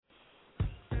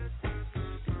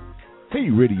Hey,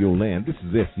 Radio Land, this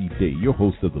is S.E. Day, your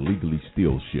host of the Legally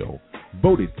Still Show,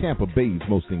 voted Tampa Bay's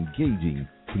most engaging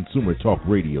consumer talk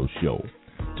radio show.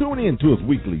 Tune in to us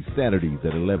weekly, Saturdays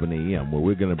at 11 a.m., where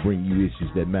we're going to bring you issues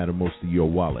that matter most to your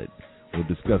wallet. We'll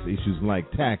discuss issues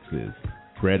like taxes,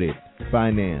 credit,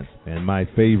 finance, and my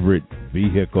favorite,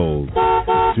 vehicles.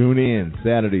 Tune in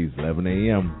Saturdays, 11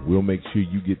 a.m. We'll make sure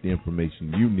you get the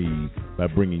information you need by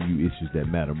bringing you issues that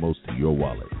matter most to your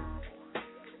wallet.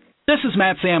 This is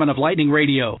Matt Salmon of Lightning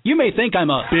Radio. You may think I'm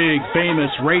a big,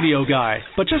 famous radio guy,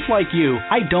 but just like you,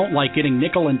 I don't like getting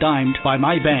nickel and dimed by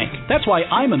my bank. That's why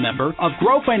I'm a member of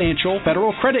Grow Financial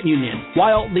Federal Credit Union.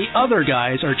 While the other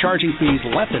guys are charging fees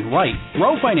left and right,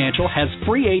 Grow Financial has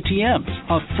free ATMs,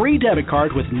 a free debit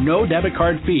card with no debit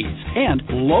card fees, and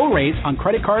low rates on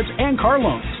credit cards and car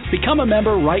loans. Become a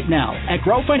member right now at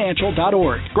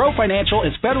growfinancial.org. Grow Financial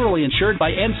is federally insured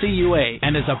by NCUA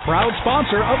and is a proud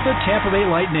sponsor of the Tampa Bay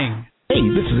Lightning. Hey,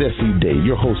 this is S.E. Day,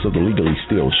 your host of the Legally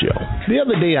Still Show. The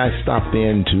other day I stopped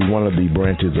into one of the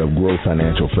branches of Grow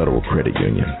Financial Federal Credit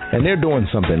Union, and they're doing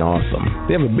something awesome.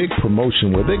 They have a big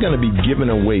promotion where they're going to be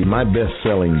giving away my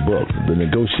best-selling book, The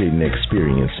Negotiating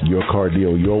Experience, Your Car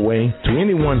Deal Your Way, to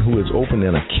anyone who has opened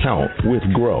an account with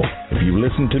Grow. If you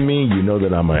listen to me, you know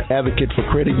that I'm an advocate for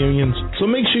credit unions, so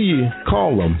make sure you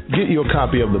call them, get your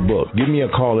copy of the book, give me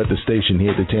a call at the station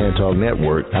here at the Tan Talk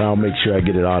Network, and I'll make sure I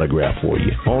get it autographed for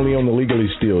you. Only on the Legally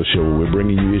Still Show, we're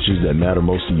bringing you issues that matter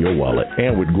most to your wallet,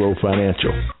 and with Grow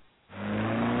Financial.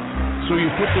 So you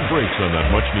put the brakes on that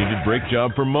much-needed brake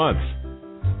job for months.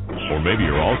 Or maybe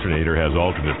your alternator has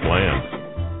alternate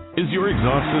plans. Is your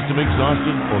exhaust system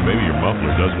exhausted, or maybe your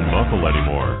muffler doesn't muffle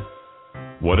anymore?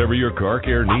 Whatever your car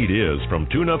care need is, from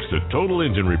tune-ups to total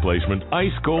engine replacement,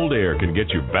 Ice Cold Air can get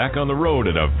you back on the road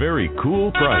at a very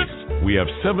cool price. We have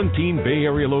 17 Bay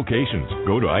Area locations.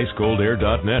 Go to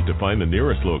icecoldair.net to find the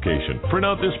nearest location. Print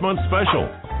out this month's special.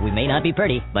 We may not be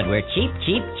pretty, but we're cheap,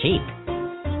 cheap, cheap.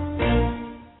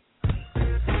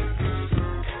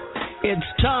 It's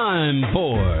time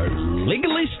for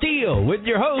Legally Steal with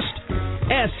your host,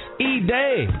 S.E.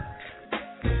 Day.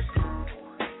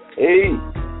 Hey,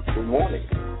 good morning.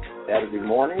 Saturday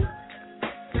morning.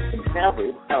 In Tampa,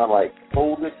 it's kind of like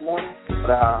cold this morning,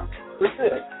 but we're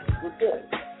good. We're good.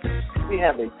 We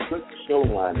have a good show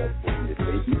lined up for you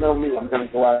today. You know me, I'm going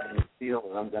to go out in the field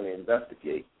and I'm going to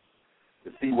investigate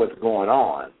to see what's going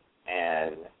on.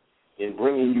 And in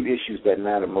bringing you issues that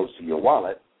matter most to your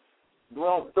wallet,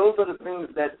 well, those are the things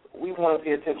that we want to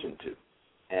pay attention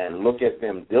to and look at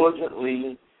them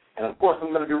diligently. And, of course,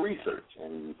 I'm going to do research.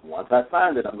 And once I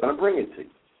find it, I'm going to bring it to you.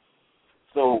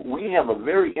 So we have a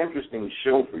very interesting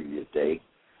show for you today,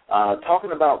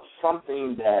 talking about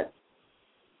something that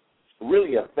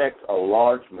really affects a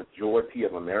large majority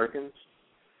of Americans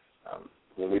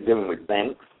when we're dealing with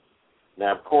banks.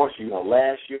 Now, of course, you know,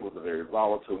 last year was a very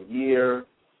volatile year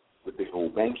with the whole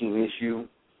banking issue,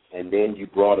 and then you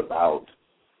brought about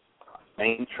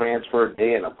bank transfer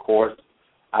day, and, of course,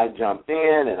 I jumped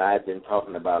in, and I've been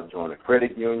talking about joining a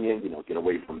credit union, you know, get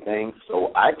away from banks.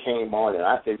 So I came on, and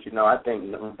I said, you know, I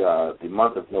think the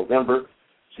month of November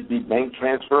should be Bank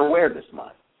Transfer Awareness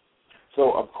Month.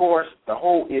 So, of course, the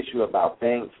whole issue about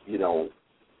banks, you know,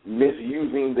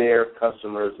 misusing their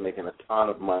customers, making a ton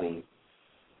of money,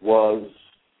 was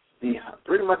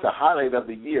pretty much a highlight of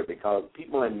the year because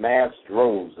people in mass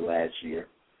droves last year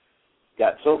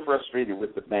got so frustrated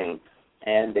with the banks,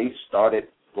 and they started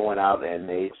going out and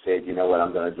they said, you know what,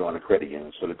 I'm going to join a credit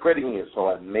union. So the credit union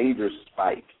saw a major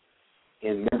spike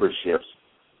in memberships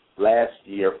last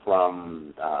year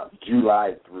from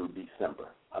July through December.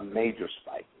 A major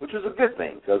spike, which was a good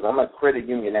thing because I'm a credit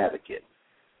union advocate.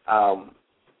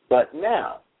 But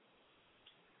now,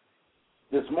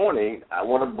 this morning, I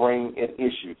want to bring an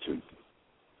issue to you.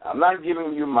 I'm not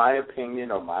giving you my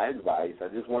opinion or my advice. I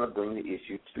just want to bring the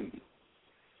issue to you.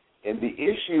 And the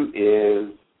issue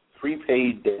is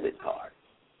prepaid debit card.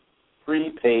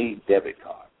 Prepaid debit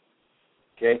card.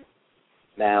 Okay?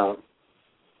 Now,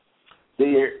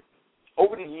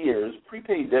 over the years,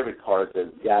 prepaid debit cards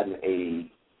have gotten a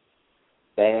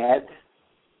bad,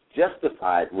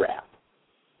 justified rap.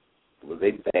 It was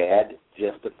a bad,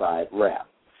 justified rap.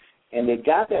 And they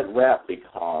got that rap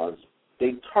because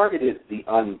they targeted the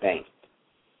unbanked,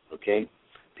 okay?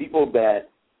 People that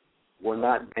were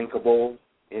not bankable.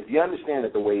 If you understand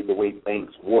that the way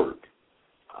banks work,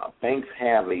 banks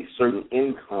have a certain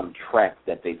income track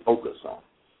that they focus on.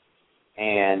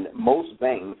 And most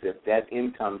banks, if that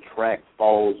income track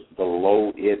falls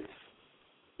below its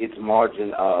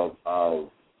margin of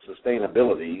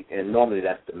sustainability, and normally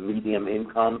that's the medium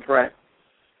income track,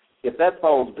 if that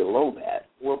falls below that,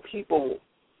 well, people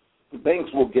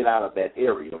banks will get out of that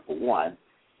area, for one,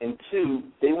 and two,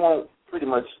 they won't pretty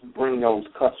much bring those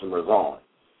customers on.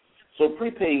 So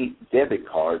prepaid debit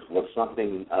cards was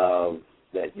something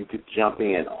that you could jump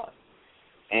in on.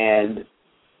 And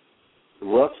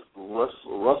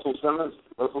Russell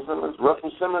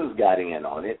Simmons got in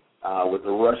on it with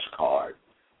the Rush card.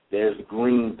 There's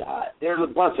Green Dot. There's a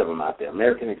bunch of them out there.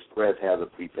 American Express has a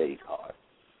prepaid card.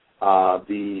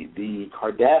 The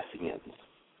Kardashians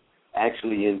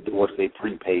actually endorsed a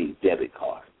prepaid debit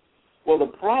card. Well, the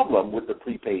problem with the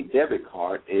prepaid debit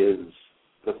card is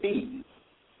the fees.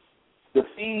 The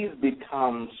fees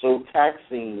become so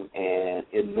taxing and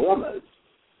enormous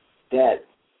that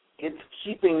it's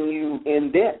keeping you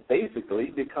in debt,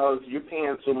 basically, because you're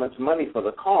paying so much money for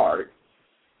the card.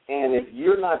 And if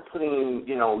you're not putting,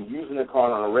 using the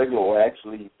card on a regular or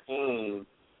actually paying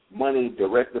money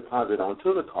direct deposit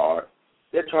onto the card,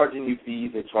 they're charging you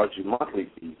fees. They charge you monthly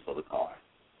fees for the card.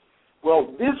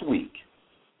 Well, this week,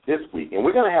 and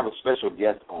we're going to have a special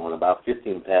guest on about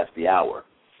 15 past the hour.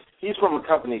 He's from a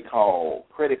company called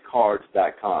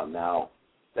creditcards.com. Now,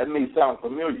 that may sound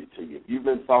familiar to you. If you've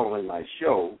been following my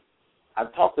show,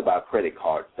 I've talked about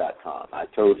creditcards.com. I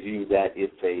told you that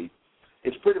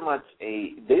it's pretty much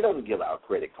they don't give out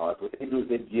credit cards. What they do is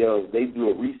they do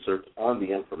a research on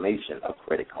the information of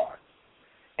credit cards.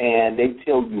 And they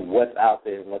tell you what's out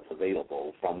there and what's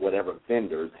available from whatever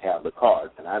vendors have the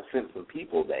cards. And I've sent some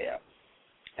people there.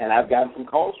 And I've gotten some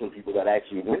calls from people that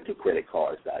actually went to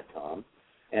creditcards.com.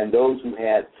 And those who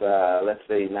had, let's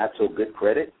say, not so good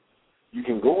credit, you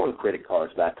can go on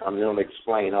creditcards.com. They'll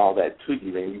explain all that to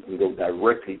you, and you can go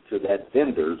directly to that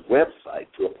vendor's website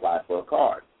to apply for a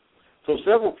card. So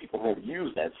several people have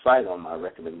used that site on my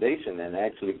recommendation and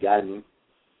actually gotten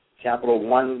Capital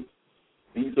One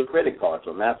Visa credit cards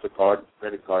or MasterCard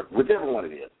credit card, whichever one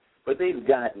it is. But they've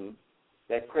gotten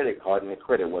that credit card, and the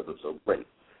credit wasn't so great.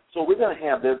 So we're going to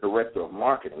have their director of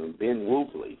marketing, Ben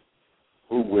Woolsey,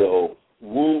 who will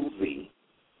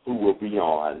be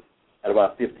on at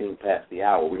about 15 past the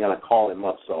hour. We're going to call him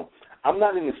up. So I'm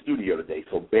not in the studio today,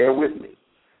 so bear with me.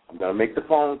 I'm going to make the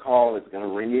phone call. It's going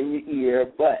to ring in your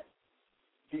ear, but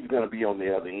he's going to be on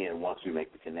the other end once we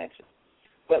make the connection.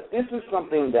 But this is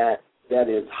something that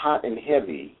is hot and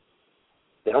heavy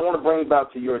that I want to bring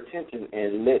about to your attention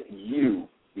and let you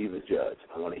be the judge.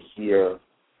 I want to hear,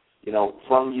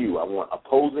 from you. I want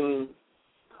opposing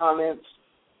comments,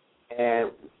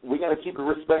 and we're going to keep it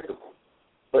respectable.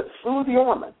 But Suze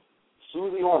Orman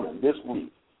this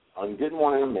week on Good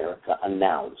Morning America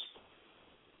announced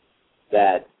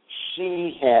that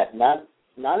she had not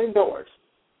endorsed,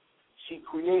 she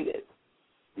created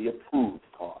the approved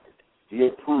card. And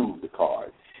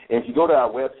if you go to our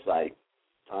website,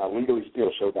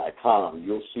 legallystealshow.com,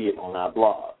 you'll see it on our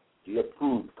blog, the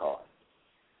approved card.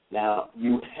 Now,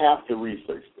 you have to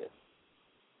research this.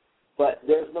 But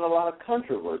there's been a lot of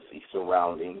controversy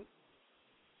surrounding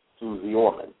Suze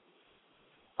Orman.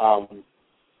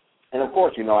 And, of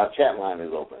course, our chat line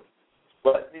is open.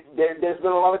 But there's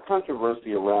been a lot of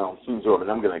controversy around Suze Orman.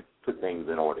 I'm going to put things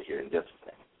in order here in just a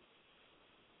second.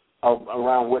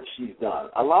 Around what she's done.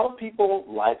 A lot of people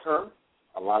like her.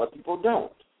 A lot of people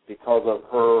don't because of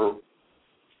her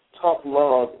tough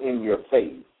love in your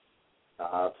face.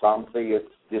 Some say it's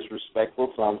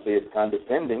disrespectful. Some say it's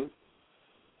condescending.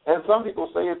 And some people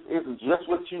say it's just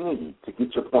what you need to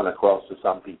get your point across to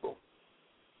some people.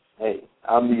 Hey,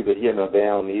 I'm neither here nor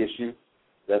there on the issue.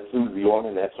 That's Suze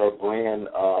Orman. That's her brand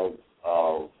of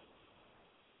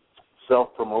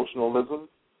self-promotionalism.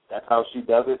 That's how she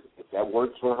does it. If that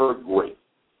works for her, great.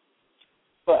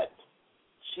 But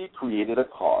she created a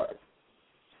card.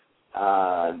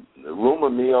 The rumor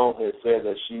mill has said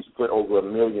that she's put over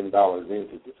 $1 million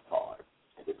into this card.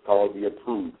 It's called the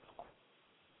approved card.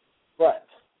 But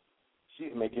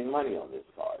she's making money on this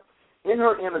card. In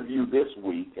her interview this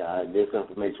week, this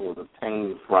information was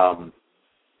obtained from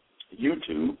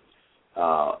YouTube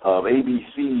of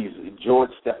ABC's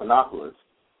George Stephanopoulos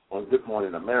on Good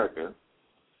Morning America.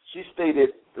 She stated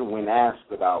when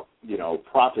asked about,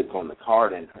 profits on the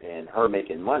card and her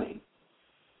making money,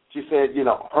 she said,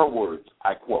 her words,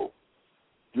 I quote,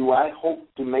 "Do I hope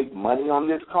to make money on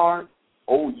this card?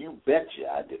 Oh, you betcha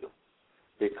I do.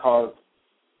 Because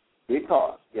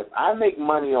if I make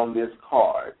money on this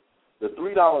card, the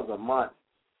 $3 a month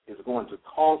is going to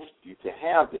cost you to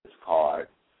have this card.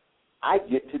 I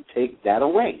get to take that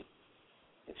away."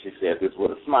 And she said this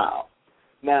with a smile.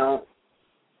 Now,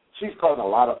 she's causing a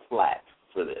lot of flack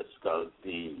for this because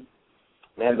the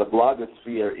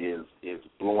blogosphere is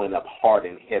blowing up hard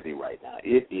and heavy right now.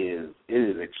 It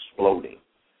is exploding.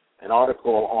 An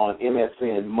article on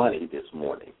MSN Money this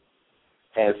morning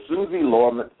Has Suze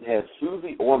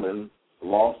Orman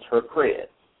lost her cred?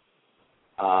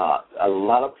 A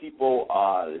lot of people,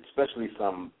 especially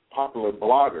some popular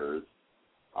bloggers,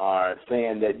 are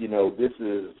saying that,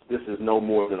 this is no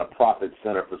more than a profit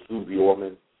center for Suze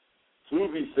Orman.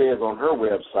 Suze says on her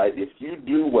website, if you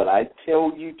do what I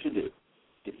tell you to do,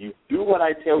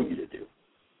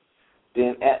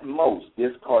 then at most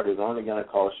this card is only going to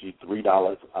cost you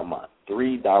 $3 a month.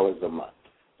 $3 a month.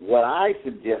 What I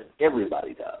suggest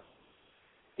everybody does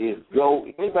is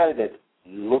anybody that's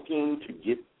looking to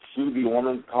get Suze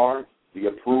Orman's card, the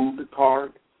approved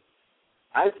card,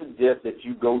 I suggest that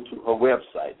you go to her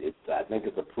website. I think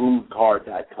it's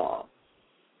approvedcard.com.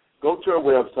 Go to her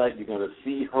website. You're going to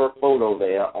see her photo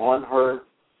there on her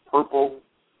purple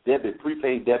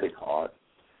prepaid debit card.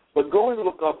 But go and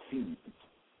look up fees.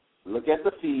 Look at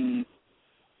the fees,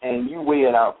 and you weigh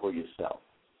it out for yourself.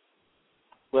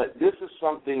 But this is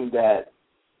something that,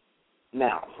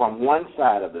 now, from one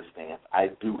side of the stance, I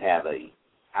do have an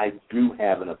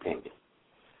opinion.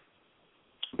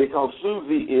 Because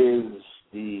Suze is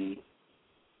the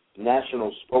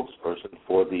national spokesperson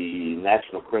for the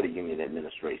National Credit Union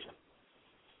Administration.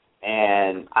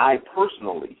 And I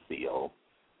personally feel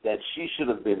that she should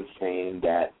have been saying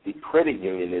that the credit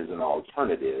union is an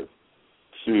alternative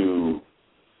to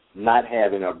not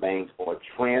having a bank or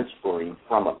transferring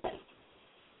from a bank.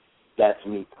 That's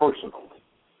me personally,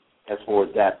 as far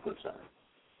as that's concerned.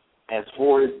 As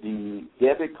far as the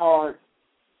debit card,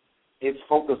 it's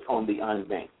focused on the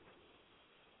unbanked.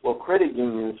 Well, credit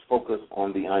unions focus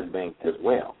on the unbanked as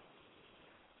well.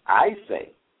 I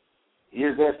say,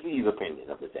 here's SC's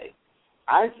opinion of the day,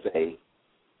 I say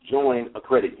join a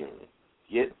credit union.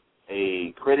 Get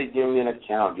a credit union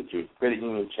account, get your credit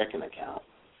union checking account,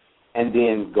 and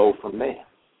then go from there.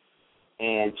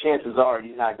 And chances are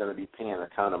you're not going to be paying a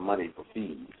ton of money for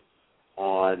fees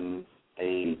on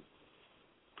a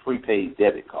prepaid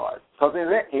debit card. Because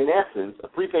in essence, a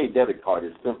prepaid debit card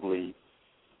is simply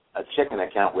a checking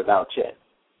account without check.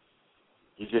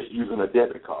 You're just using a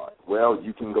debit card. Well,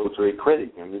 you can go to a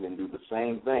credit union and do the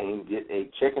same thing, get a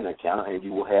checking account, and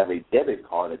you will have a debit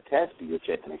card attached to your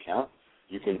checking account.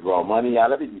 You can draw money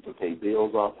out of it. You can pay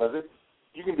bills off of it.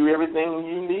 You can do everything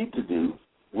you need to do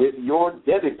with your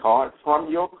debit card from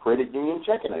your credit union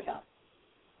checking account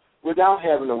without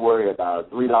having to worry about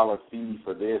a $3 fee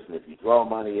for this, and if you draw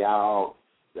money out,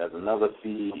 there's another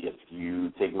fee. If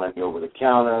you take money over the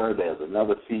counter, there's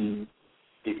another fee.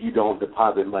 If you don't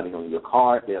deposit money on your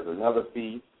card, there's another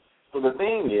fee. So the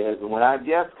thing is, when our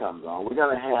guest comes on, we're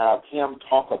going to have him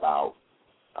talk about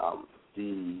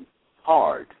the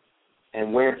card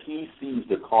and where he sees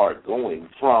the card going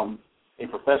from a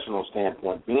professional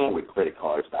standpoint, being with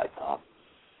creditcards.com.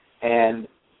 And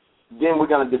then we're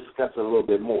going to discuss it a little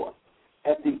bit more.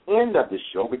 At the end of the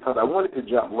show, because I wanted to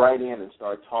jump right in and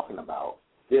start talking about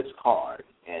this card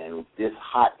and this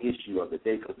hot issue of the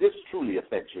day, because this truly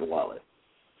affects your wallet.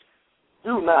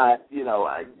 Do not,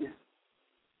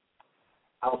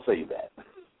 I'll say that.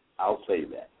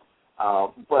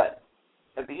 But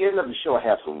at the end of the show, I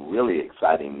have some really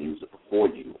exciting news for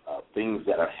you, things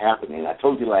that are happening. I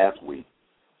told you last week,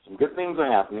 some good things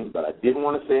are happening, but I didn't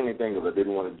want to say anything because I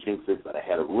didn't want to jinx it, but I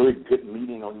had a really good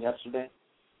meeting on yesterday,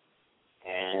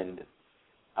 and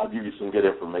I'll give you some good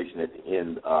information at the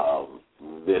end of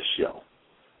this show.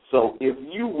 So if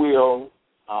you will,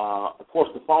 of course,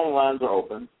 the phone lines are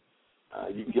open.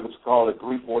 You can give us a call at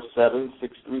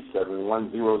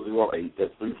 347-637-1008.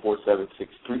 That's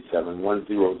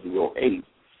 347-637-1008.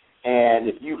 And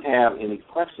if you have any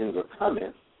questions or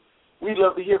comments, we'd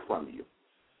love to hear from you.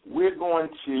 We're going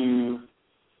to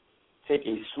take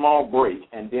a small break,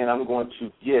 and then I'm going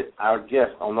to get our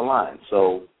guest on the line.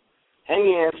 So hang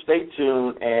in, stay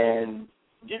tuned, and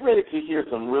get ready to hear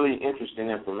some really interesting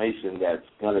information that's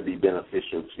going to be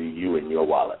beneficial to you and your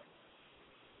wallet.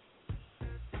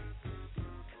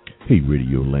 Hey,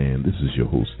 Radio Land, this is your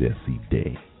host, S.E.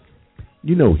 Day.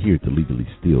 Here at the Legally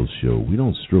Steel Show, we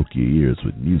don't stroke your ears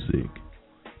with music,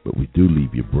 but we do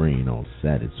leave your brain all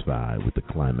satisfied with the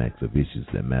climax of issues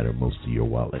that matter most to your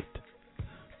wallet.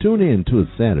 Tune in to us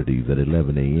Saturdays at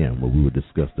 11 a.m. where we will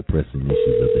discuss the pressing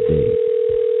issues of the day.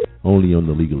 Only on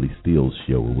the Legally Steel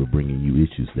Show where we're bringing you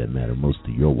issues that matter most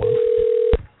to your wallet.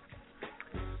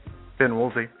 Ben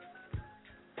Woolsey.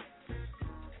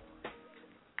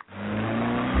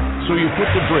 So you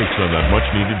put the brakes on that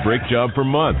much-needed brake job for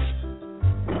months.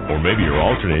 Or maybe your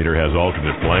alternator has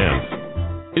alternate plans.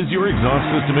 Is your exhaust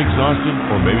system exhausted,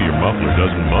 or maybe your muffler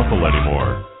doesn't muffle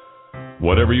anymore?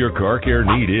 Whatever your car care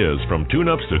need is, from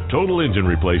tune-ups to total engine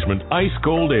replacement, Ice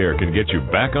Cold Air can get you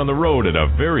back on the road at a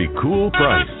very cool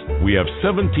price. We have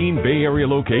 17 Bay Area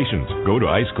locations. Go to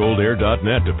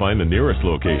icecoldair.net to find the nearest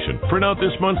location. Print out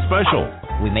this month's special.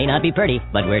 We may not be pretty,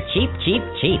 but we're cheap, cheap,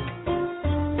 cheap.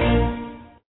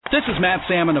 This is Matt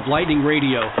Salmon of Lightning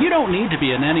Radio. You don't need to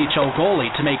be an NHL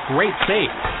goalie to make great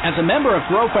saves. As a member of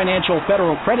Grow Financial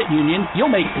Federal Credit Union,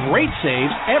 you'll make great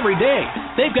saves every day.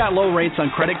 They've got low rates on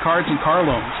credit cards and car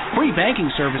loans, free banking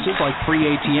services like free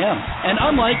ATM, and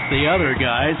unlike the other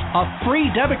guys, a free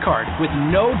debit card with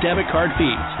no debit card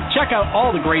fees. Check out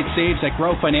all the great saves at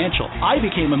Grow Financial. I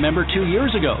became a member 2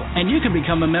 years ago, and you can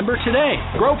become a member today.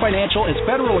 Grow Financial is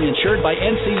federally insured by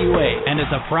NCUA and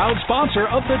is a proud sponsor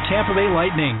of the Tampa Bay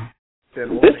Lightning.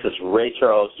 This is Ray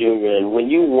Charles Jr., and when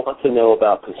you want to know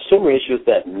about consumer issues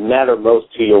that matter most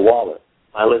to your wallet,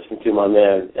 I listen to my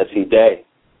man, S.E. Day,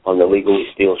 on the Legally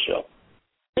Steel Show.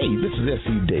 Hey, this is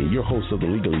S.E. Day, your host of the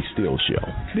Legally Steel Show.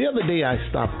 The other day I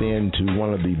stopped into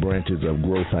one of the branches of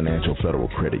Grow Financial Federal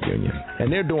Credit Union, and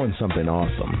they're doing something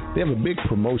awesome. They have a big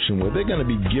promotion where they're going to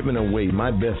be giving away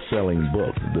my best-selling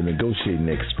book, The Negotiating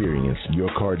Experience,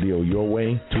 Your Car Deal Your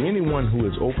Way, to anyone who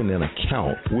has opened an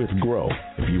account with Grow.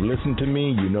 If you listen to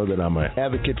me, you know that I'm an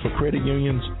advocate for credit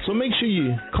unions, so make sure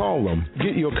you call them,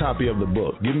 get your copy of the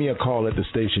book, give me a call at the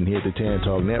station here at the Tan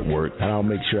Talk Network, and I'll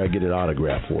make sure I get it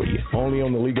autographed for you. Only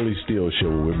on the Legally Steel Show,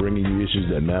 where we're bringing you issues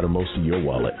that matter most to your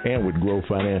wallet, and with Grow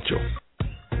Financial.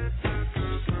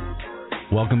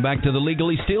 Welcome back to the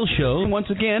Legally Steel Show. Once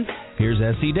again, here's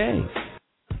S.E. Day.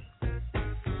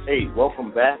 Hey,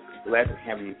 welcome back. Glad to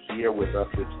have you here with us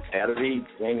this Saturday,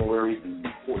 January the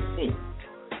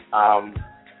 14th.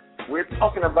 We're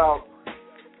talking about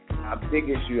a big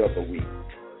issue of the week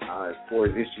as far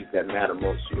as issues that matter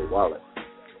most to your wallet.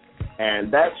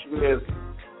 And that's with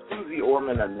Suze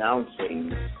Orman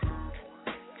announcing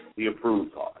the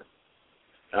approved card.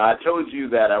 Now, I told you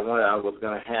that I was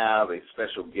going to have a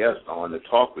special guest on to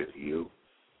talk with you,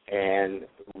 and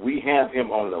we have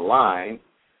him on the line.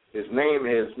 His name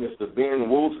is Mr. Ben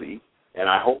Woolsey, and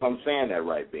I hope I'm saying that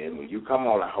right, Ben. When you come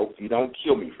on, I hope you don't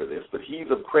kill me for this, but he's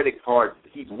with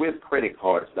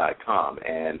creditcards.com,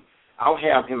 and I'll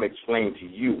have him explain to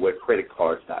you what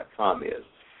creditcards.com is.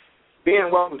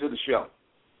 Ben, welcome to the show.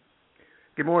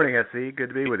 Good morning, S.E. Good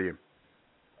to be with you.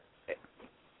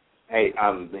 Hey,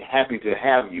 I'm happy to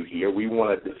have you here. We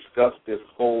want to discuss this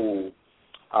whole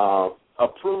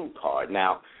approved card.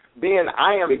 Now, Ben,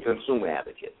 I am a consumer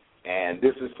advocate, and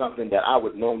this is something that I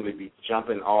would normally be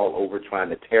jumping all over trying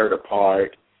to tear it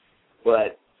apart.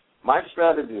 But my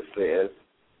strategy says,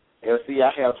 S.E.,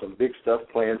 I have some big stuff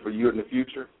planned for you in the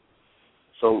future,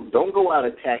 so don't go out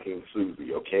attacking Suze,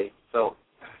 okay? So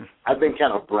I've been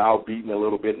kind of browbeaten a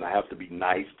little bit, and I have to be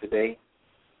nice today.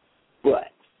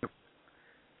 But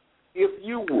if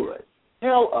you would,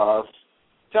 tell us,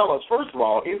 first of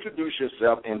all, introduce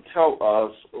yourself and tell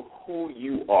us who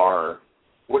you are,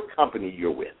 what company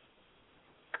you're with.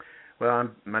 Well,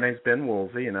 my name's Ben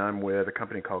Woolsey, and I'm with a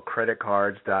company called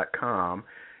creditcards.com,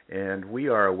 and we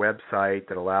are a website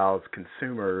that allows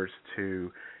consumers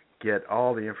to get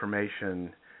all the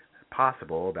information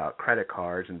possible about credit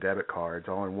cards and debit cards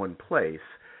all in one place,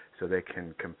 so they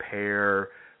can compare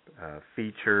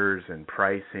features and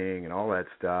pricing and all that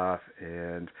stuff,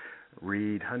 and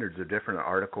read hundreds of different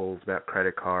articles about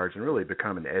credit cards and really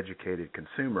become an educated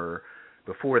consumer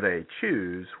before they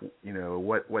choose,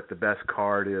 what the best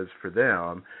card is for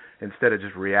them, instead of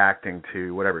just reacting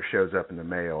to whatever shows up in the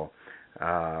mail.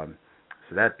 So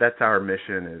that's our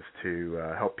mission, is to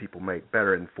help people make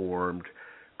better informed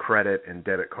credit and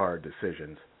debit card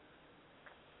decisions.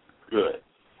 Good.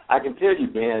 I can tell you,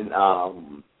 Ben,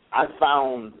 I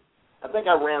think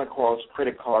I ran across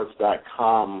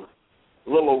creditcards.com a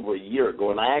little over a year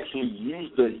ago, and I actually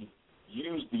used the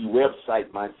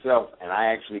website myself, and I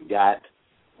actually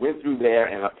went through there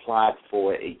and applied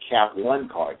for a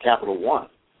Capital One,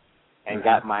 and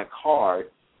got my card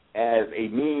as a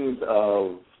means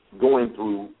of going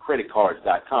through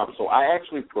creditcards.com. So I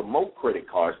actually promote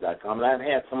creditcards.com, and I've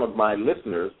had some of my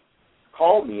listeners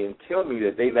call me and tell me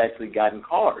that they've actually gotten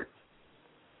cards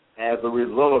as a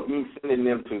result of me sending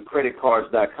them to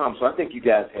creditcards.com. So I think you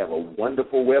guys have a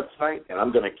wonderful website, and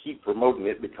I'm going to keep promoting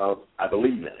it because I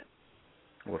believe in it.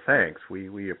 Well, thanks.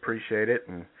 We appreciate it,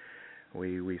 and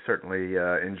we certainly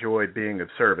enjoyed being of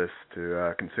service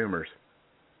to consumers.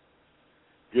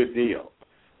 Good deal.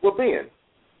 Well, Ben,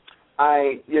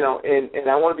 I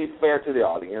want to be fair to the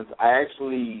audience. I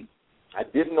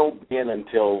didn't know Ben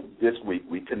until this week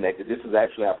we connected. This is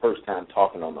actually our first time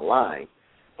talking on the line.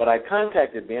 But I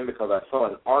contacted Ben because I saw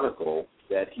an article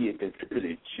that he had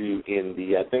contributed to in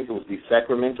the, I think it was the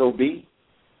Sacramento Bee.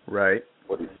 Right.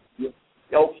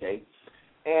 Okay.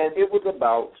 And it was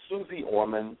about Suze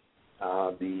Orman,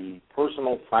 the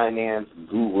personal finance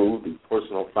guru, the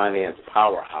personal finance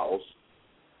powerhouse,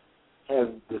 has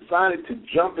decided to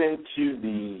jump into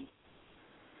the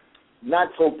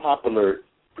not-so-popular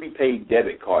prepaid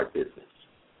debit card business.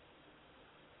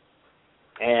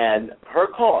 And her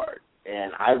card,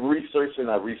 and I've researched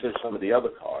some of the other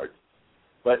cards,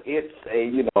 but it's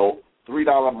a,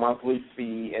 $3 monthly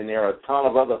fee, and there are a ton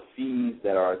of other fees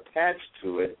that are attached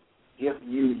to it if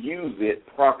you use it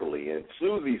properly. And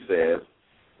Suze says,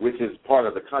 which is part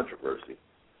of the controversy,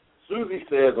 Suze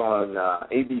says on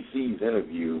ABC's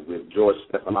interview with George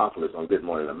Stephanopoulos on Good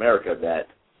Morning America that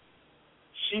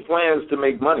she plans to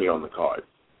make money on the card,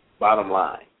 bottom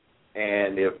line.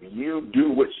 And if you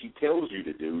do what she tells you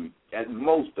to do, at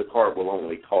most the card will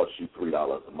only cost you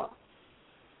 $3 a month.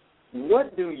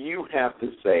 What do you have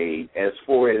to say as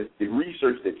far as the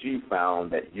research that you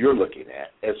found that you're looking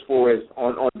at, as far as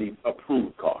on the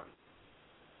approved card?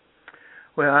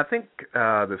 Well, I think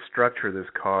the structure of this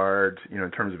card,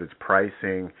 in terms of its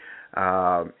pricing,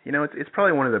 it's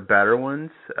probably one of the better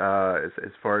ones as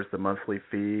far as the monthly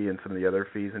fee and some of the other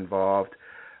fees involved.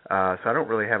 So I don't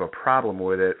really have a problem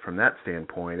with it from that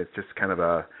standpoint. It's just kind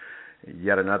of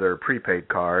yet another prepaid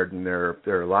card, and there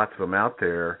are lots of them out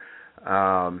there.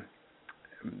 I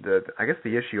guess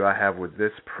the issue I have with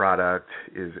this product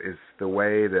is the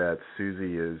way that Suze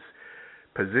is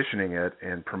positioning it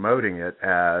and promoting it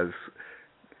as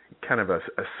kind of a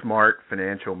smart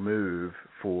financial move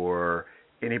for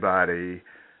anybody,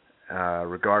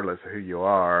 regardless of who you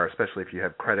are, especially if you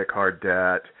have credit card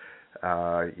debt.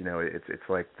 It's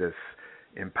like this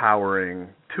empowering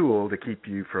tool to keep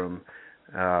you from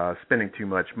spending too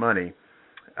much money.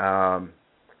 I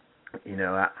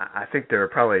think there are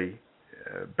probably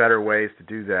better ways to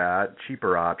do that,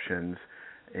 cheaper options.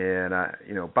 And,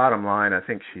 bottom line, I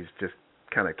think she's just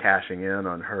kind of cashing in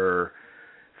on her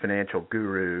financial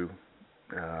guru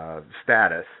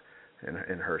status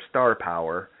and her star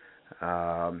power.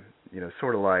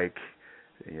 Sort of like,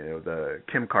 the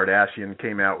Kim Kardashian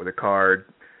came out with a card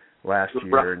last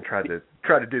year and tried to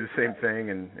do the same thing,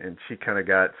 and she kind of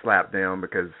got slapped down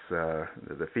because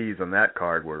the fees on that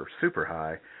card were super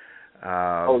high.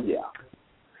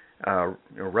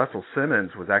 Russell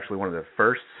Simmons was actually one of the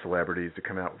first celebrities to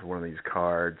come out with one of these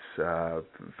cards 5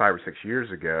 or 6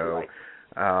 years ago.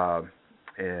 Right.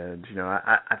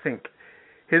 I think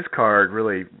his card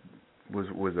really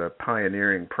was a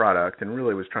pioneering product and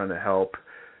really was trying to help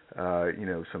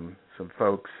some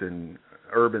folks in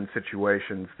urban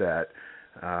situations that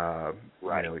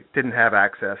didn't have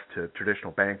access to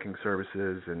traditional banking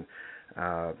services, and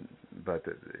but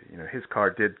his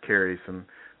card did carry some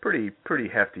pretty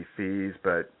hefty fees,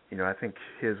 but I think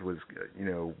his was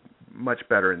much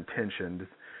better intentioned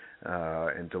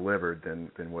and delivered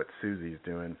than what Suze's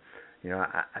doing.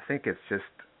 I think it's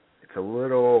a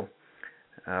little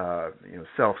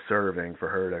self-serving for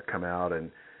her to come out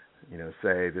and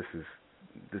say this is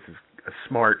a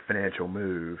smart financial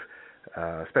move,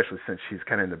 especially since she's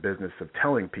kind of in the business of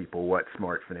telling people what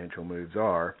smart financial moves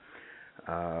are.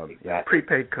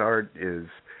 Prepaid card is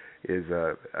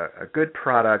a good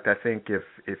product. I think if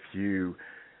you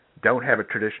don't have a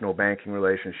traditional banking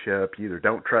relationship, you either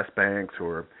don't trust banks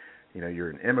or you're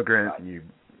an immigrant and you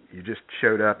just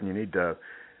showed up and you need to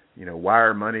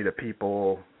wire money to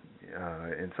people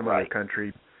in some other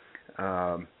country.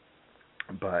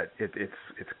 But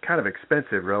it's kind of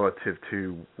expensive relative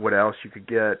to what else you could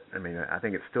get. I mean, I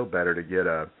think it's still better to get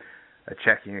a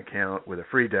checking account with a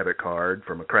free debit card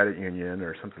from a credit union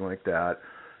or something like that.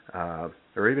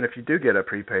 Or even if you do get a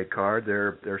prepaid card,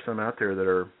 there are some out there that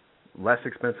are less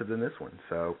expensive than this one.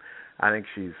 So I think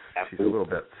she's a little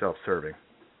bit self-serving.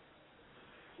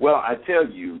 Well, I tell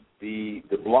you, the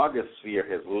blogosphere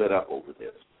has lit up over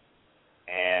this.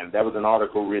 And that was an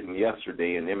article written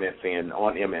yesterday in MSN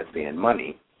on MSN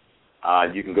Money.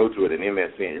 You can go to it at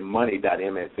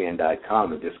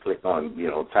msnmoney.msn.com and just click on,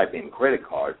 type in credit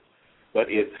card. But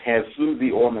it has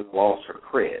Suze Orman lost her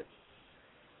cred.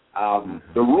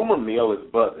 The rumor mill is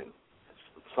buzzing.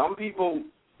 Some people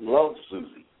love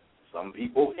Suze. Some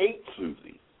people hate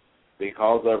Suze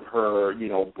because of her,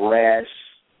 brash,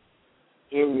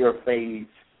 in-your-face,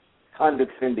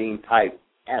 condescending type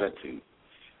attitude.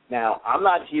 Now, I'm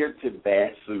not here to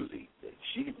bash Suze.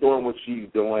 She's doing what she's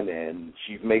doing, and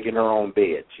she's making her own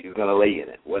bed. She's going to lay in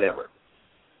it, whatever.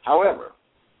 However,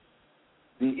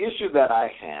 the issue that I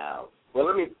have, well,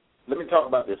 let me talk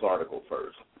about this article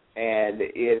first. And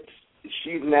it's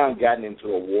she's now gotten into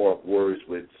a war of words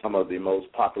with some of the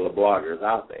most popular bloggers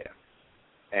out there.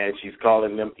 And she's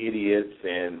calling them idiots,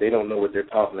 and they don't know what they're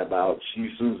talking about. She's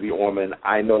Suze Orman.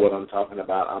 I know what I'm talking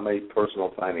about. I'm a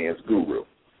personal finance guru.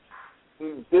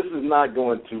 This is not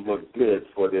going to look good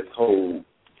for this whole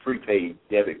prepaid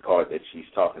debit card that she's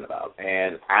talking about.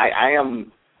 And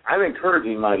I'm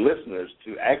encouraging my listeners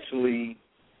to actually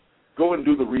go and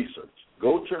do the research.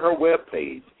 Go to her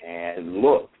webpage and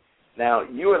look. Now,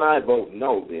 you and I both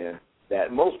know then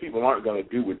that most people aren't going to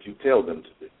do what you tell them to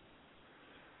do.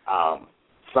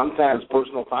 Sometimes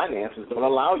personal finances don't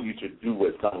allow you to do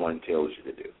what someone tells you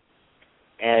to do.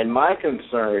 And my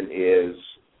concern is,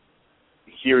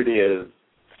 here it is,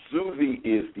 Suze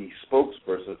is the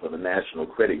spokesperson for the National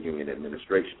Credit Union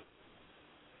Administration.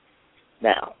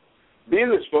 Now, being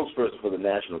the spokesperson for the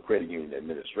National Credit Union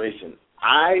Administration,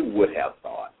 I would have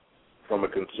thought, from a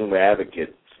consumer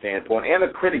advocate standpoint and a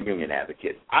credit union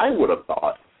advocate, I would have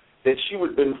thought that she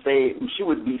would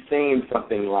be saying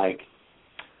something like,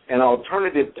 an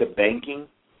alternative to banking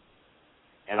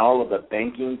and all of the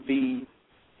banking fees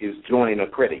is joining a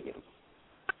credit union.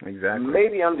 Exactly.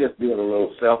 Maybe I'm just being a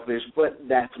little selfish, but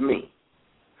that's me.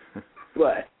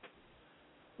 But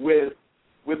with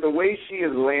the way she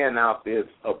is laying out this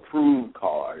approved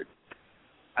card,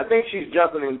 I think she's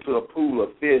jumping into a pool of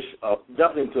fish,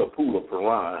 jumping into a pool of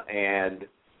piranha, and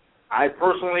I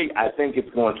think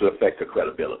it's going to affect her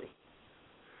credibility.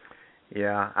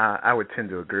 Yeah, I would tend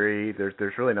to agree.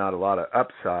 There's really not a lot of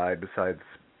upside besides,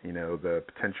 the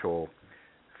potential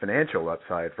financial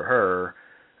upside for her,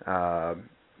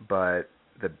 but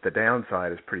the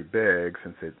downside is pretty big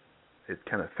since it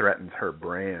kind of threatens her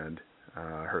brand,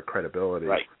 her credibility.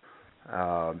 Right.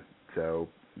 So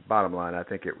bottom line, I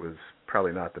think it was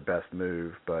probably not the best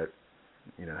move, but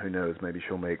who knows? Maybe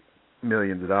she'll make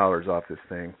millions of dollars off this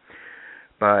thing.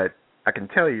 But I can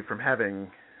tell you from having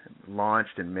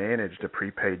launched and managed a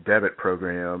prepaid debit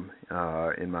program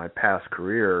in my past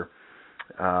career,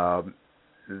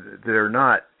 they're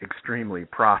not extremely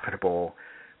profitable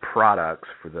products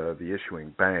for the issuing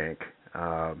bank,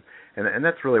 and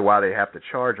that's really why they have to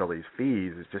charge all these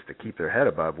fees, is just to keep their head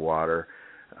above water,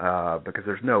 because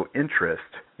there's no interest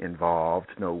involved.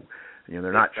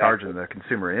 They're not charging the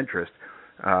consumer interest.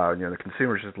 The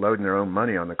consumer's just loading their own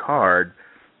money on the card,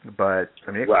 but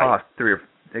it costs $3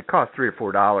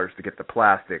 or $4 to get the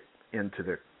plastic into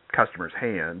the customer's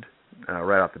hand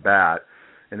right off the bat,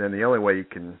 and then the only way you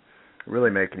can really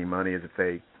make any money is if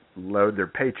they load their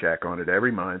paycheck on it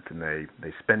every month and they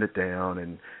spend it down,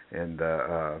 and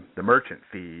the merchant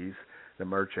fees, the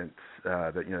merchants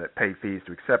that pay fees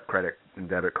to accept credit and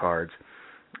debit cards,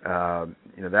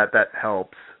 that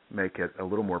helps make it a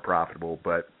little more profitable,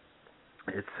 but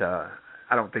it's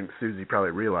I don't think Suze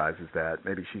probably realizes that.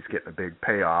 Maybe she's getting a big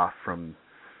payoff from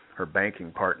her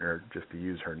banking partner just to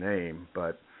use her name,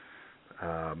 but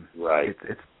right.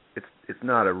 It's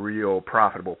not a real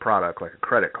profitable product like a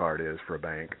credit card is for a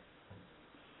bank.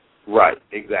 Right,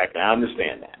 exactly. I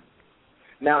understand that.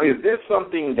 Now, is this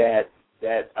something that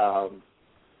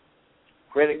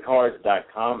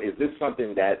creditcards.com, is this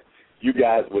something that you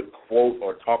guys would quote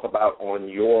or talk about on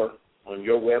your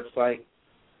website,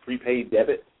 prepaid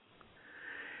debit?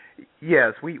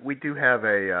 Yes, we do have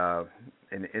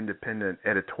an independent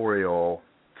editorial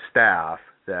staff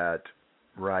that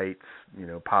writes,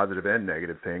 positive and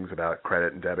negative things about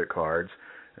credit and debit cards.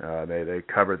 They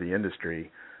cover the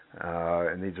industry,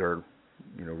 and these are,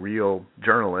 real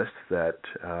journalists that,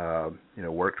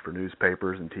 worked for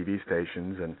newspapers and TV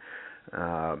stations, and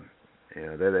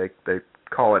they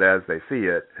call it as they see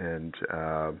it, and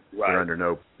they're under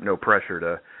no pressure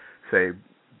to say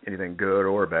anything good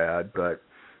or bad, but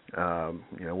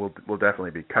we'll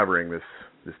definitely be covering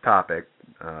this topic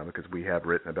because we have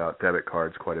written about debit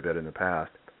cards quite a bit in the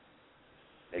past.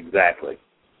 Exactly.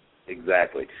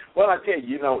 Well, I tell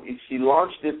you, she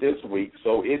launched it this week,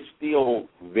 so it's still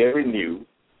very new,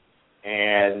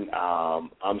 and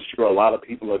I'm sure a lot of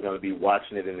people are going to be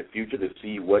watching it in the future to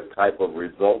see what type of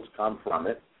results come from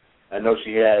it. I know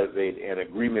she has an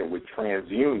agreement with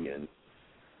TransUnion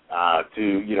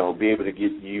to, be able to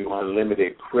give you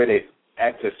unlimited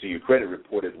access to your credit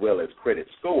report as well as credit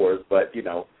scores, but,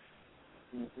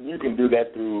 you can do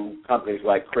that through companies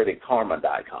like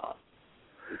creditkarma.com.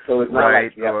 So it's not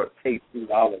like you have to pay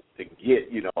 $2 to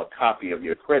get, a copy of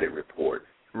your credit report.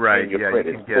 Right, you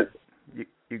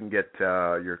can get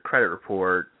your credit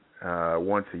report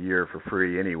once a year for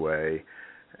free anyway.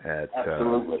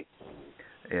 Absolutely.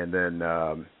 And then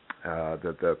the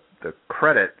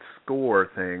credit score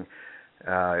thing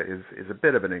is a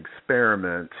bit of an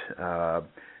experiment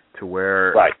to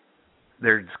where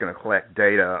they're just going to collect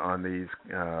data on these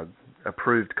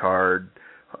approved card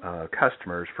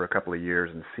customers for a couple of years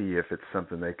and see if it's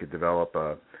something they could develop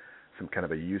some kind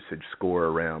of a usage score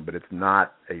around. But it's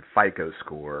not a FICO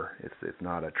score. It's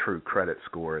not a true credit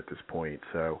score at this point.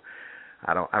 So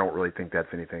I don't really think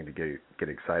that's anything to get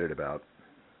excited about.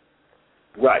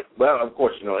 Right. Well, of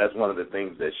course, that's one of the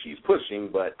things that she's pushing,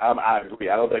 but I agree.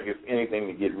 I don't think it's anything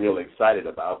to get real excited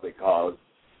about because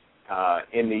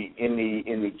in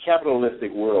the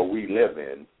capitalistic world we live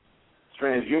in,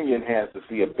 TransUnion has to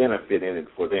see a benefit in it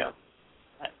for them.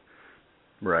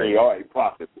 Right. They are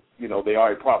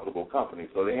a profitable company,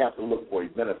 so they have to look for a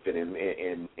benefit in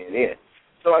it.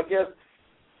 So I guess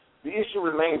the issue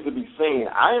remains to be seen.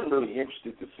 I am really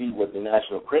interested to see what the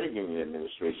National Credit Union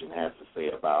Administration has to say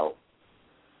about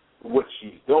what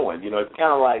she's doing. It's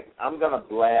kind of like I'm going to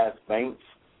blast banks,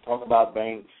 talk about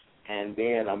banks, and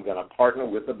then I'm going to partner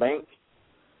with the bank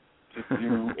to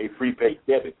do a prepaid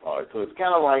debit card. So it's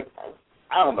kind of like,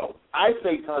 I don't know. I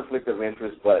say conflict of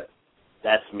interest, but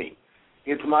that's me.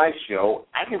 It's my show.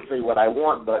 I can say what I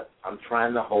want, but I'm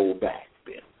trying to hold back,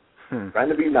 Ben. Trying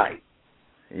to be nice.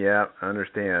 Yeah, I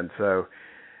understand. So,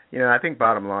 I think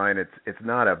bottom line, it's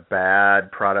not a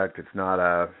bad product. It's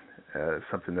not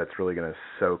something that's really going to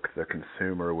soak the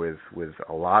consumer with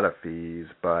a lot of fees,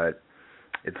 but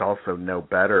it's also no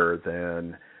better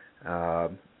than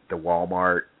the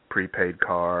Walmart prepaid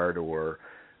card or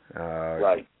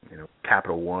right.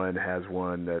 Capital One has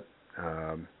one that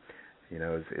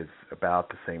is about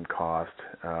the same cost.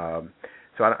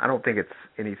 So I don't think it's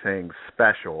anything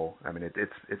special. I mean,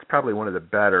 it's probably one of the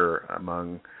better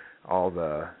among all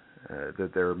the.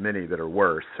 There are many that are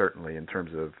worse, certainly, in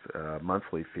terms of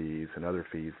monthly fees and other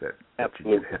fees that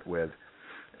you get hit with.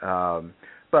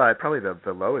 But probably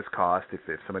the lowest cost,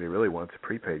 if somebody really wants a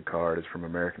prepaid card, is from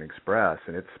American Express,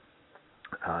 and it's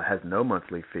has no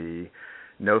monthly fee,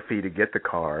 no fee to get the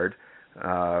card.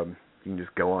 You can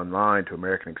just go online to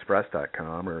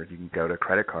AmericanExpress.com, or you can go to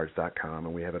creditcards.com,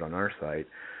 and we have it on our site.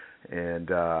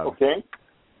 And okay.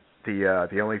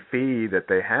 The only fee that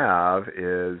they have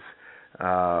is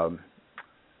the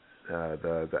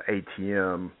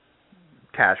ATM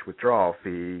cash withdrawal fee.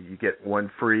 You get one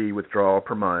free withdrawal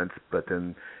per month, but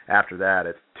then after that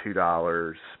it's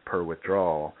 $2 per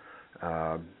withdrawal.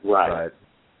 Right. But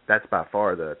that's by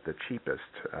far the cheapest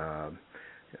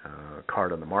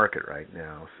card on the market right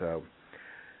now. So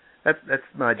that's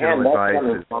my general advice.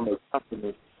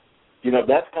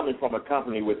 That's coming from a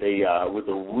company with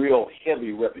a real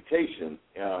heavy reputation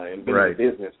and been right.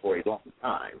 in business for a long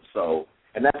time. So,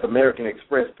 and that's American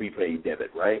Express prepaid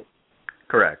debit, right?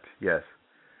 Correct. Yes.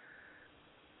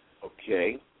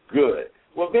 Okay. Good.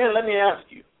 Well, Ben, let me ask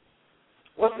you,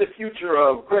 what's the future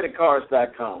of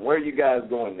creditcards.com? Where are you guys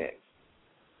going next?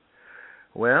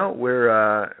 Well,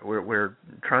 we're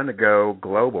trying to go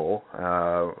global.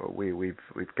 We've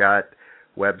got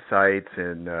websites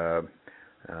in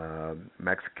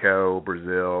Mexico,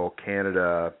 Brazil,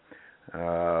 Canada,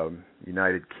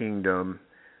 United Kingdom.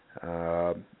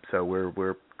 So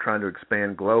we're trying to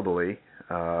expand globally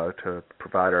to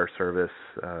provide our service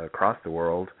across the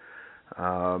world,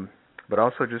 but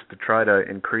also just to try to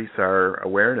increase our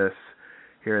awareness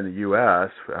here in the U.S.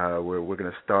 We're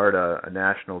going to start a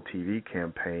national TV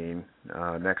campaign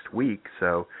next week,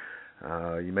 so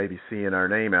you may be seeing our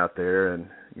name out there, and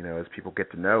as people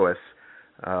get to know us,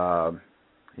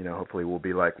 hopefully we'll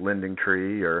be like Lending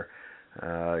Tree or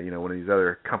one of these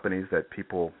other companies that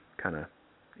people kind of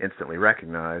instantly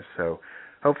recognize. So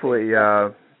hopefully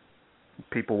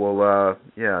people will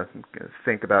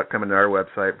think about coming to our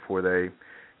website before they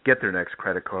get their next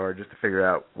credit card, just to figure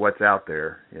out what's out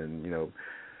there. And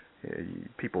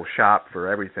people shop for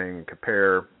everything and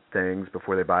compare things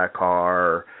before they buy a car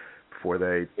or before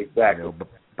they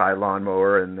buy a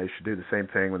lawnmower, and they should do the same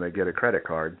thing when they get a credit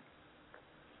card.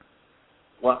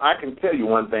 Well, I can tell you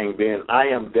one thing, Ben. I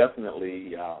am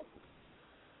definitely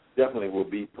will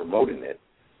be promoting it.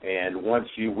 And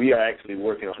we are actually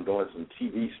working on doing some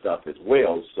TV stuff as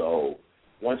well. So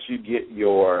once you get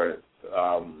your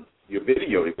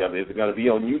video together, is it going to be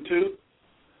on YouTube?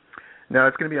 No,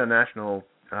 it's going to be on national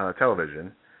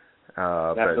television.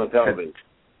 National television.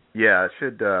 It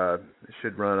should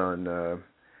run on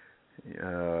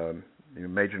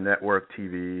major network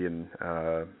TV and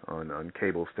on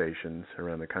cable stations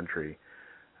around the country.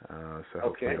 So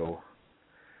hopefully it'll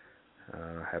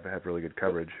have really good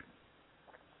coverage.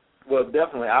 Well,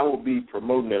 definitely, I will be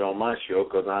promoting it on my show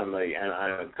because I'm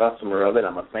a customer of it.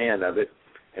 I'm a fan of it,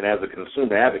 and as a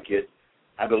consumer advocate,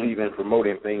 I believe in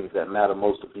promoting things that matter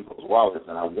most to people's wallets,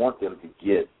 and I want them to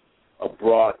get a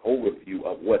broad overview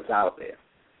of what's out there.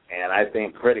 And I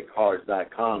think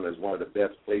creditcards.com is one of the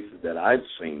best places that I've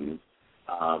seen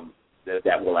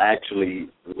that will actually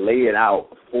lay it out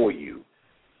for you.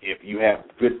 If you have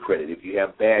good credit, if you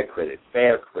have bad credit,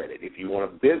 fair credit, if you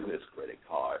want a business credit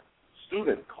card,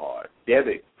 student card,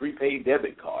 debit, prepaid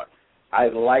debit card, I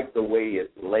like the way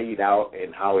it's laid out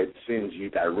and how it sends you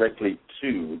directly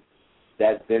to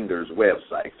that vendor's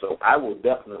website. So I will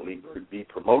definitely be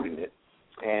promoting it.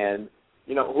 And,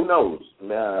 you know, who knows?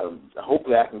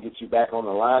 Hopefully I can get you back on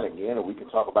the line again, or we can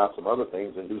talk about some other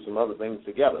things and do some other things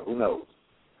together. Who knows?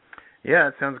 Yeah,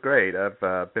 it sounds great.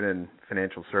 I've been in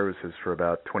financial services for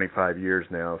about 25 years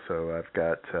now, so I've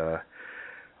got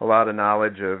a lot of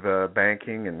knowledge of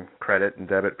banking and credit and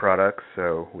debit products,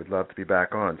 so we'd love to be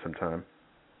back on sometime.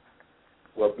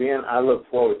 Well, Ben, I look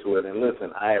forward to it. And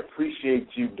listen, I appreciate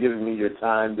you giving me your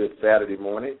time this Saturday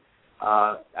morning.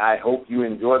 I hope you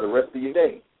enjoy the rest of your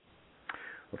day.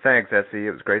 Well, thanks, S.E.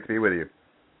 It was great to be with you.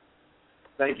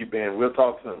 Thank you, Ben. We'll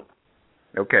talk soon.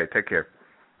 Okay, take care.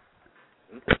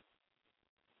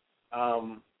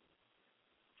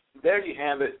 There you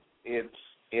have it.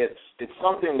 It's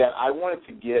something that I wanted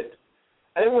to get.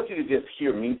 I didn't want you to just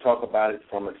hear me talk about it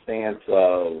from a stance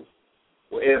of,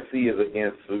 well, SC is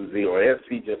against Suze, or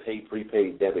SC just hate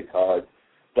prepaid debit cards.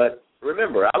 But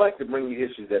remember, I like to bring you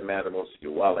issues that matter most to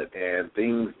your wallet and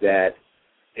things that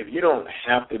if you don't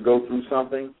have to go through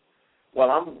something, well,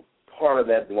 I'm part of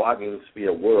that blogging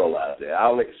sphere world out there.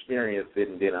 I'll experience it,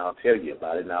 and then I'll tell you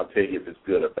about it, and I'll tell you if it's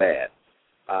good or bad.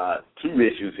 Two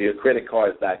issues here.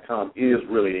 Creditcards.com is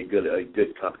really a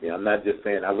good company. I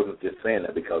wasn't just saying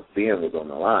that because Ben was on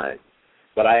the line,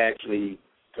 but I actually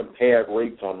compared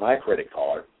rates on my credit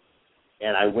card,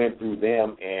 and I went through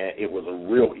them, and it was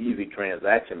a real easy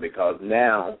transaction because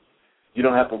now you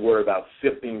don't have to worry about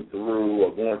sifting through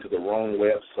or going to the wrong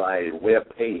web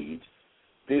page.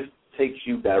 This takes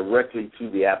you directly to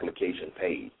the application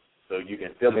page. So you can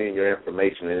fill in your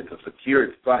information, and it's a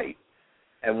secured site.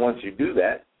 And once you do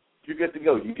that, you get to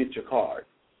go. You get your card.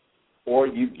 Or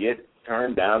you get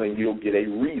turned down and you'll get a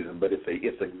reason. But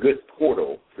it's a good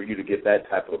portal for you to get that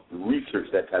type of research,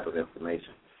 that type of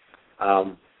information.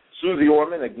 Suze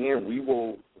Orman, again, we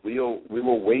will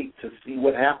wait to see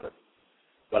what happens.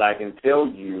 But I can tell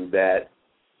you that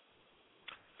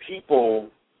people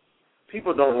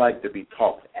don't like to be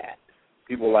talked at.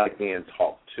 People like being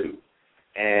talked to.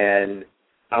 And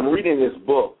I'm reading this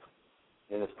book,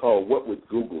 and it's called What Would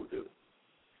Google Do?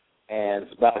 And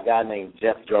it's about a guy named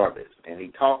Jeff Jarvis, and he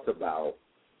talks about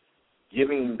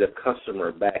giving the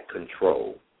customer back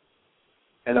control.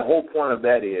 And the whole point of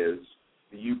that is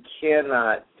you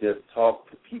cannot just talk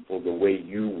to people the way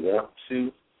you want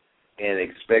to and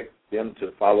expect them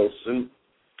to follow suit.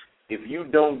 If you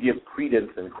don't give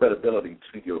credence and credibility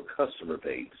to your customer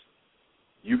base,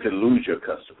 you could lose your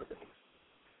customer base.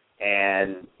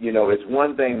 And, you know, it's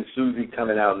one thing Suze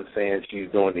coming out and saying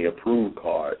she's doing the approved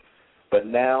card, but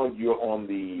now you're on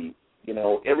the, you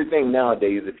know, everything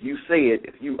nowadays, if you say it,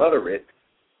 if you utter it,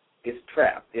 it's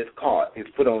trapped, it's caught, it's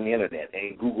put on the Internet,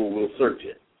 and Google will search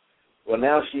it. Well,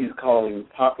 now she's calling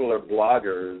popular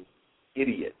bloggers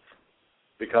idiots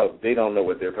because they don't know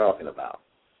what they're talking about.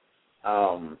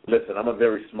 Listen, I'm a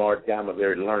very smart guy, I'm a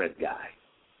very learned guy,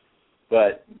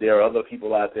 but there are other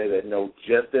people out there that know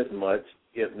just as much,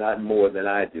 if not more than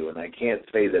I do, and I can't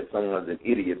say that someone's an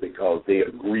idiot because they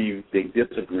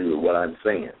disagree with what I'm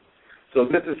saying. So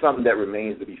this is something that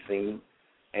remains to be seen,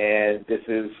 and this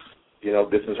is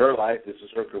her life, this is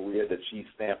her career that she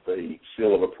stamped a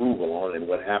seal of approval on, and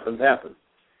what happens, happens.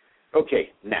 Okay,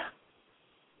 now,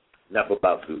 enough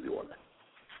about Suze Orman.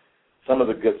 Some of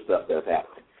the good stuff that's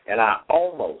happening. And I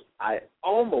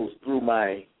almost threw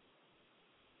my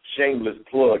shameless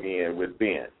plug in with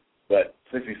Ben. But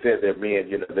since he said they're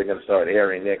going to start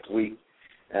airing next week,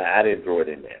 I didn't throw it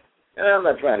in there. And I'm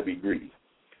not trying to be greedy.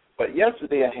 But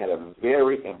yesterday I had a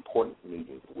very important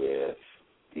meeting with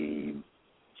the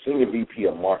Senior VP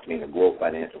of Marketing of Growth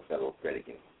Financial Federal Credit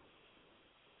Union.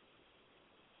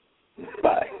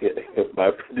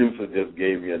 My producer just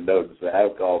gave me a note and said,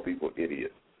 I've called people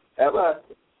idiots. Have I?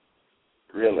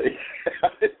 Really?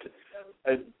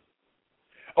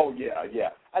 Oh, yeah.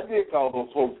 I did call those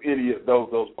folks idiots,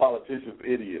 those politicians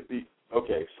idiots.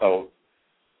 Okay, so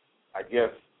I guess,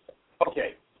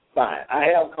 okay, fine. I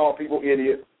have called people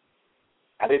idiots.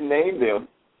 I didn't name them.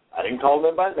 I didn't call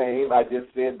them by name. I just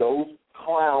said those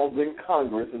clowns in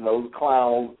Congress and those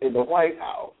clowns in the White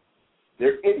House,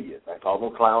 they're idiots. I call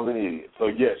them clowns and idiots. So,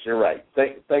 yes, you're right.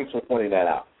 Thanks for pointing that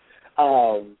out.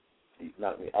 He's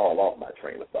knocked me all off my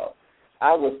train of thought.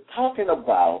 I was talking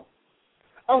about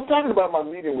my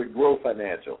meeting with Growth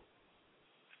Financial.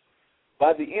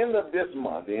 By the end of this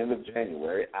month, the end of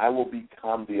January, I will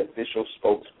become the official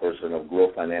spokesperson of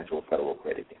Growth Financial Federal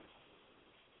Credit Union.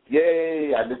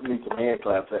 Yay! I didn't need some hand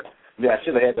claps. Yeah, I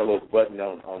should have had that little button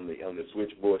on the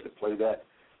switchboard to play that.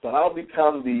 So I'll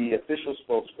become the official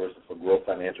spokesperson for Growth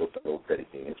Financial Federal Credit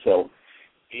Union. So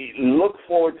look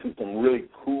forward to some really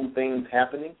cool things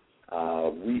happening.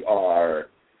 I'm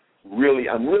really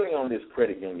on this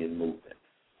credit union movement.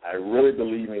 I really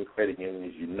believe in credit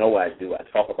unions. You know I do. I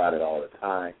talk about it all the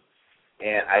time.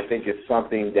 And I think it's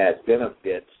something that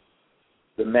benefits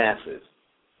the masses.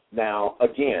 Now,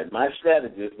 again, my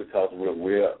strategy is because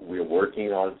we're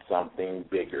working on something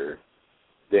bigger.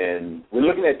 Then we're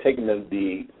looking at taking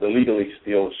the Legally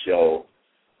Still show,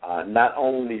 not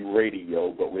only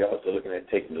radio, but we're also looking at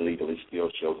taking the Legally Still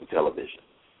show to television.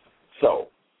 So,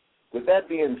 with that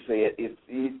being said,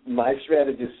 my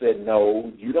strategist said,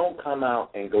 no, you don't come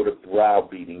out and go to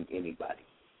browbeating anybody.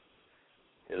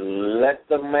 Let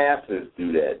the masses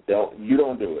do that. You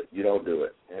don't do it. You don't do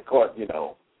it. And of course,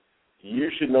 you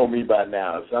should know me by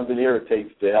now. If something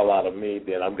irritates the hell out of me,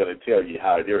 then I'm going to tell you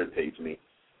how it irritates me,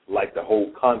 like the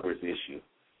whole Congress issue.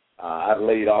 I've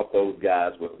laid off those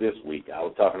guys with this week. I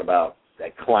was talking about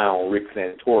that clown Rick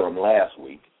Santorum last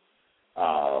week,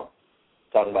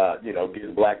 talking about,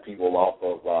 getting black people off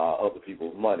of other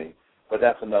people's money. But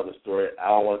that's another story. I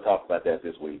don't want to talk about that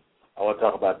this week. I want to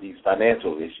talk about these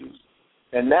financial issues.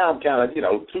 And now I'm kind of,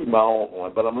 tooting my own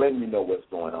horn, but I'm letting you know what's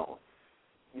going on.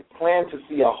 You plan to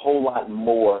see a whole lot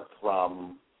more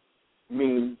from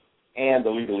me and the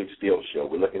Legally Still show.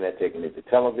 We're looking at taking it to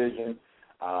television.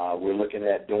 We're looking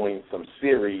at doing some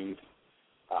series,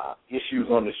 issues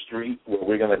on the street, where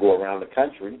we're going to go around the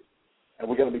country, and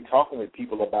we're going to be talking with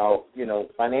people about,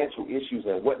 financial issues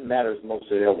and what matters most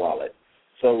to their wallet.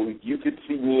 So you could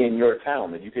see me in your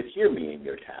town, and you could hear me in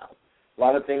your town. A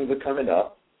lot of things are coming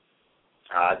up.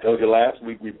 I told you last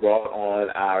week we brought on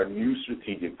our new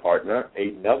strategic partner,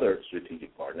 another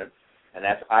strategic partner, and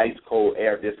that's Ice Cold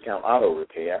Air Discount Auto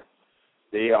Repair.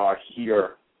 They are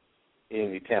here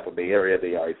in the Tampa Bay area.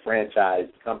 They are a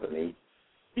franchised company,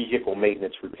 vehicle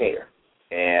maintenance repair,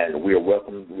 and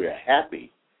we're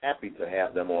happy to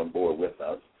have them on board with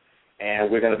us, and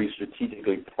we're going to be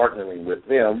strategically partnering with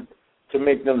them to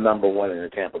make them number one in the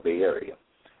Tampa Bay area.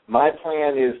 My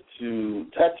plan is to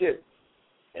touch it,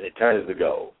 and it turns to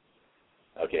gold.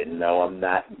 Okay, no, I'm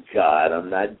not God. I'm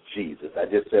not Jesus. I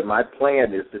just said my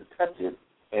plan is to touch it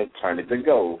and turn it to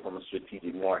gold from a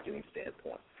strategic marketing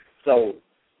standpoint. So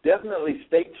definitely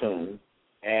stay tuned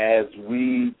as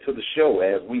we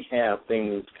have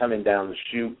things coming down the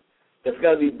chute that's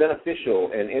going to be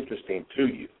beneficial and interesting to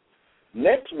you.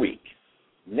 Next week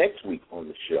on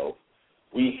the show,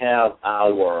 we have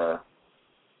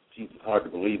it's hard to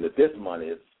believe that this month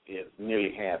is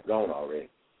nearly half gone already.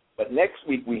 But next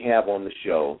week we have on the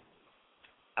show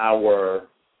our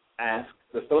Ask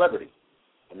the Celebrity,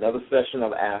 another session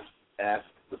of Ask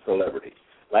the Celebrity.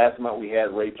 Last month we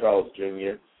had Ray Charles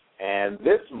Jr., and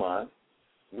this month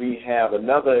we have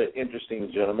another interesting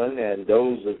gentleman, and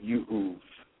those of you who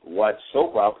watch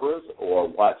soap operas or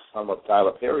watch some of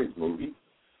Tyler Perry's movies,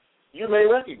 you may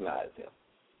recognize him.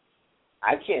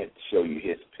 I can't show you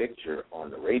his picture on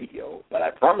the radio, but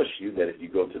I promise you that if you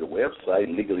go to the website,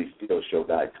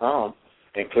 LegallyStillShow.com,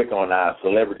 and click on our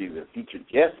Celebrities and Featured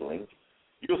Guest link,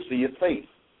 you'll see his face.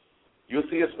 You'll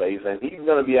see his face, and he's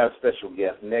going to be our special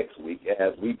guest next week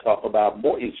as we talk about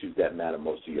more issues that matter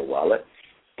most to your wallet.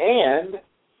 And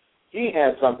he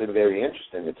has something very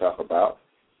interesting to talk about,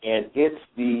 and it's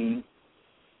the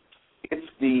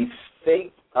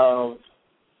state of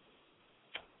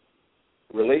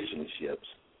relationships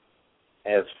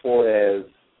as far as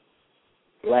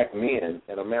black men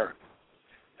in America.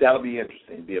 That'll be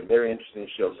interesting. It'll be a very interesting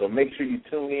show. So make sure you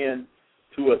tune in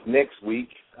to us next week.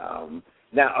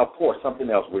 Now, of course, something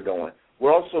else we're doing.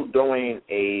 We're also doing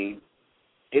a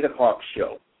 8 o'clock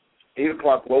show, 8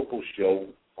 o'clock local show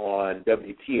on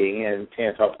WTAN,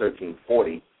 Tan Talk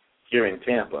 1340 here in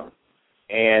Tampa.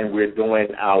 And we're doing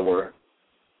our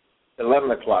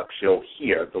 11 o'clock show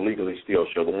here, the Legally Still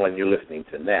show, the one you're listening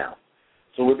to now.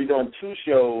 So we'll be doing 2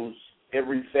 shows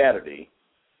every Saturday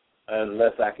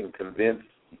unless I can convince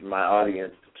my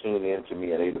audience to tune in to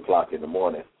me at 8 o'clock in the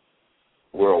morning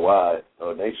worldwide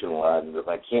or nationwide. And if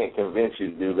I can't convince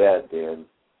you to do that, then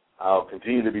I'll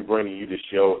continue to be bringing you the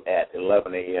show at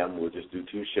 11 a.m. We'll just do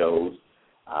 2 shows.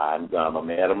 I'm a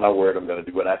man of my word. I'm going to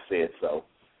do what I said. So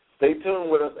stay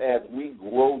tuned with us as we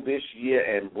grow this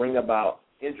year and bring about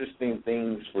interesting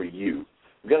things for you.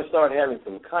 We're going to start having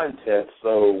some contests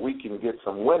so we can get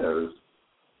some winners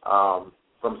from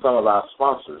some of our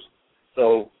sponsors.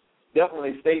 So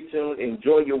definitely stay tuned.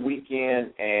 Enjoy your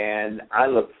weekend, and I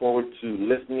look forward to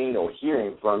listening or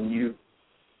hearing from you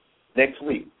next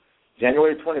week.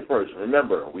 January 21st.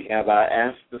 Remember, we have our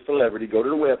Ask the Celebrity. Go to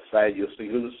the website. You'll see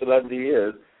who the celebrity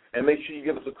is. And make sure you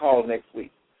give us a call next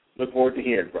week. Look forward to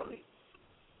hearing from you.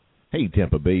 Hey,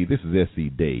 Tampa Bay, this is S.E.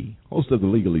 Day, host of the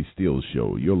Legally Still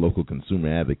Show, your local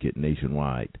consumer advocate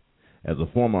nationwide. As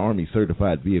a former Army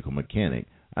certified vehicle mechanic,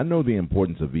 I know the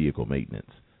importance of vehicle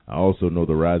maintenance. I also know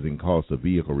the rising cost of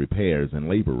vehicle repairs and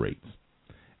labor rates.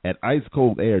 At Ice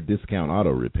Cold Air Discount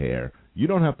Auto Repair, you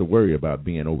don't have to worry about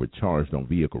being overcharged on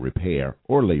vehicle repair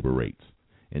or labor rates.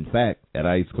 In fact, at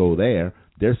Ice Cold Air,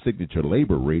 their signature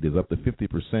labor rate is up to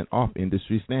 50% off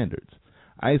industry standards.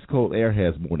 Ice Cold Air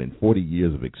has more than 40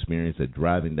 years of experience at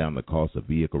driving down the cost of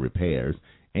vehicle repairs,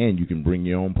 and you can bring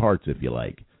your own parts if you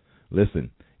like.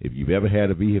 Listen, if you've ever had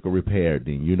a vehicle repaired,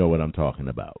 then you know what I'm talking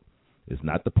about. It's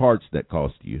not the parts that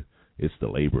cost you, it's the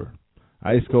labor.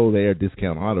 Ice Cold Air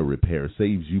Discount Auto Repair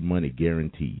saves you money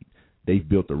guaranteed. They've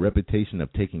built a reputation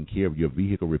of taking care of your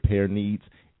vehicle repair needs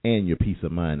and your peace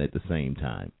of mind at the same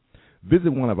time.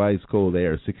 Visit one of Ice Cold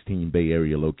Air's 16 Bay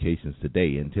Area locations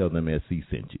today and tell them SC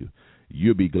sent you.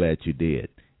 You'll be glad you did,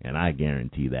 and I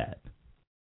guarantee that.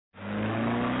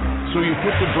 So you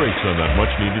put the brakes on that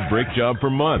much-needed brake job for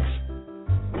months.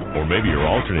 Or maybe your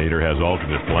alternator has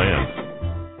alternate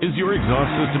plans. Is your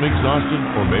exhaust system exhausted,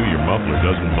 or maybe your muffler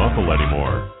doesn't muffle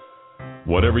anymore?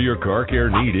 Whatever your car care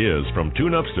need is, from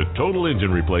tune-ups to total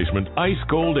engine replacement, Ice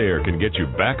Cold Air can get you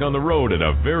back on the road at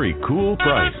a very cool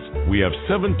price. We have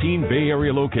 17 Bay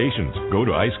Area locations. Go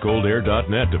to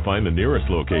icecoldair.net to find the nearest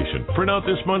location. Print out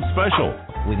this month's special.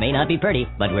 We may not be pretty,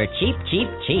 but we're cheap, cheap,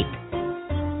 cheap.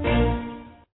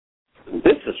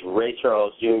 This is Ray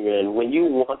Charles Jr., and when you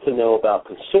want to know about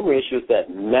consumer issues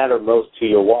that matter most to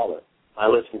your wallet, I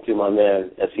listen to my man,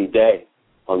 S.E. Day,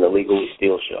 on the Legally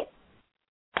Steal Show.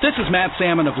 This is Matt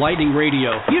Salmon of Lightning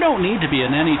Radio. You don't need to be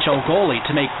an NHL goalie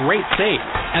to make great saves.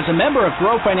 As a member of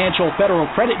Grow Financial Federal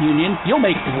Credit Union, you'll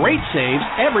make great saves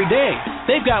every day.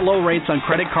 They've got low rates on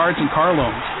credit cards and car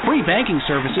loans, free banking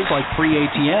services like free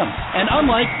ATM, and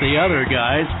unlike the other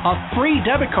guys, a free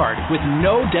debit card with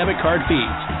no debit card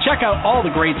fees. Check out all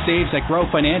the great saves at Grow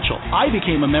Financial. I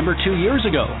became a member 2 years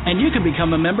ago, and you can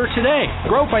become a member today.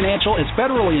 Grow Financial is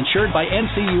federally insured by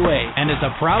NCUA and is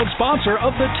a proud sponsor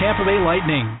of the Tampa Bay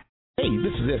Lightning. Hey,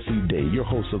 this is S.E. Day, your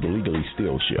host of the Legally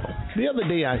Still Show. The other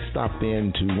day I stopped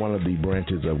into one of the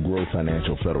branches of Grow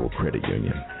Financial Federal Credit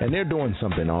Union, and they're doing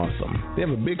something awesome. They have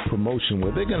a big promotion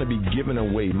where they're going to be giving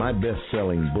away my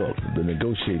best-selling book, The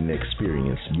Negotiating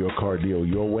Experience, Your Car Deal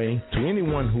Your Way, to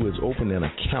anyone who has opened an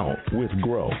account with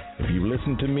Grow. If you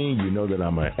listen to me, you know that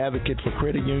I'm an advocate for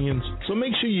credit unions, so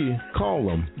make sure you call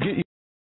them, get